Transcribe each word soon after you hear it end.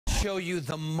Show you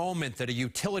the moment that a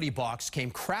utility box came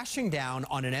crashing down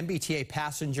on an MBTA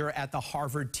passenger at the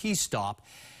Harvard T stop.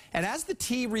 And as the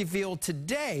T revealed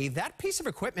today, that piece of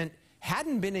equipment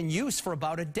hadn't been in use for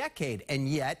about a decade, and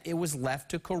yet it was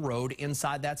left to corrode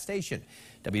inside that station.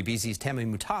 WBZ's Tammy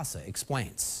Mutasa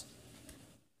explains.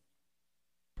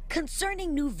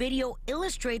 Concerning new video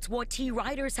illustrates what T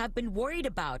riders have been worried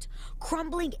about: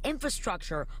 crumbling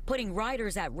infrastructure, putting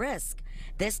riders at risk.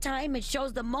 This time it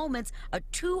shows the moments a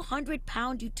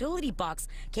 200-pound utility box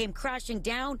came crashing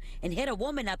down and hit a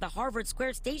woman at the Harvard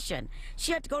Square station.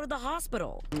 She had to go to the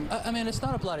hospital. I mean, it's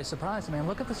not a bloody surprise. I mean,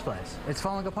 look at this place. It's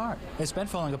falling apart. It's been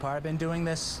falling apart. I've been doing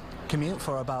this commute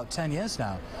for about 10 years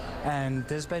now, and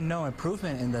there's been no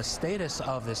improvement in the status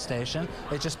of this station.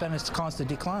 It's just been a constant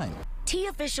decline. T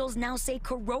officials now say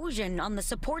corrosion on the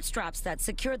support straps that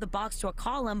secure the box to a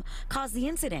column caused the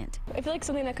incident. I feel like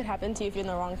something that could happen to you if you're in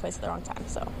the wrong place at the wrong time,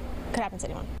 so it could happen to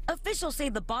anyone. Officials say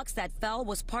the box that fell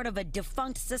was part of a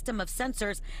defunct system of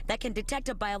sensors that can detect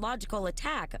a biological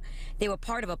attack. They were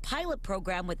part of a pilot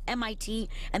program with MIT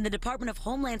and the Department of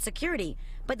Homeland Security,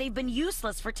 but they've been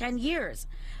useless for 10 years.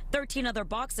 13 other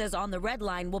boxes on the red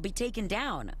line will be taken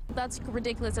down. That's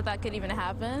ridiculous that that could even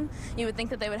happen. You would think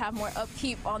that they would have more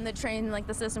upkeep on the train, like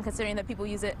the system, considering that people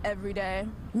use it every day.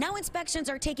 Now inspections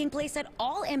are taking place at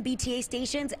all MBTA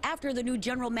stations after the new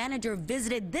general manager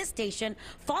visited this station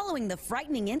following the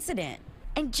frightening incident.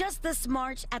 And just this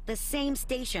March, at the same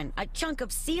station, a chunk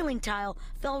of ceiling tile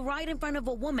fell right in front of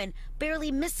a woman,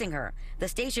 barely missing her. The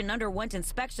station underwent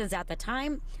inspections at the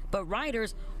time, but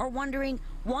riders are wondering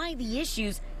why the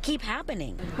issues keep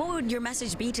happening. What would your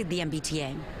message be to the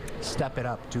MBTA? Step it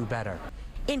up, do better.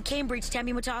 In Cambridge,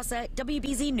 Tammy Mutasa,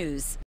 WBZ News.